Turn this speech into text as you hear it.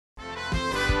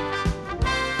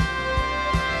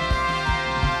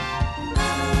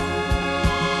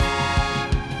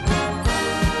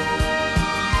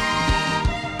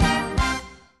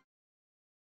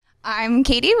I'm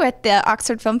Katie with the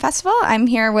Oxford Film Festival. I'm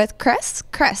here with Chris.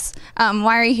 Chris,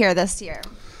 why are you here this year?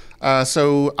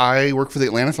 So I work for the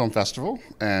Atlanta Film Festival,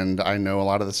 and I know a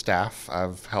lot of the staff.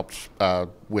 I've helped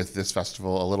with this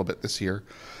festival a little bit this year,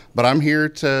 but I'm here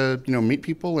to meet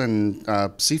people and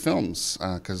see films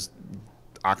because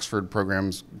Oxford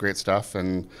programs great stuff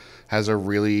and has a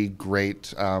really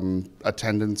great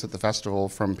attendance at the festival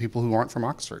from people who aren't from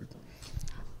Oxford.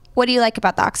 What do you like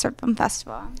about the Oxford Film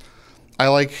Festival? I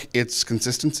like its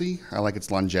consistency. I like its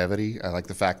longevity. I like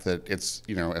the fact that it's,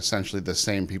 essentially the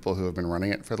same people who have been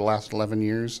running it for the last 11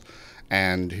 years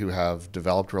and who have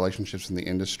developed relationships in the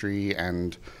industry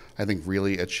and I think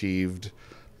really achieved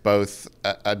both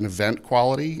an event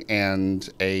quality and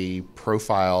a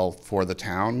profile for the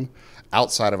town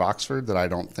outside of Oxford that I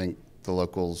don't think the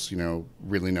locals,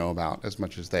 really know about as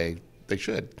much as they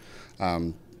should.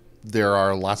 There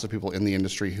are lots of people in the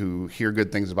industry who hear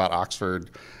good things about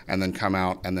Oxford and then come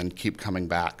out and then keep coming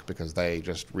back because they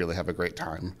just really have a great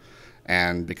time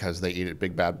and because they eat at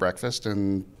Big Bad Breakfast,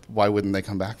 and why wouldn't they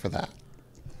come back for that?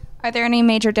 Are there any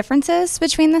major differences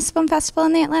between this film festival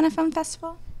and the Atlanta Film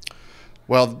Festival?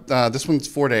 Well, this one's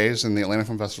 4 days and the Atlanta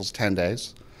Film Festival's 10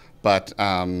 days, but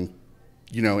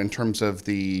in terms of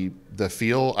the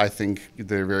feel, I think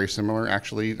they're very similar,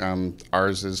 actually.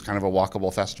 Ours is kind of a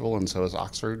walkable festival, and so is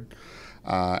Oxford.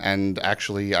 And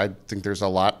actually, I think there's a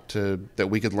lot that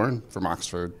we could learn from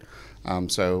Oxford.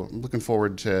 So I'm looking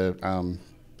forward to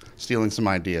stealing some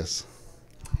ideas.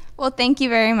 Well, thank you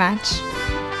very much.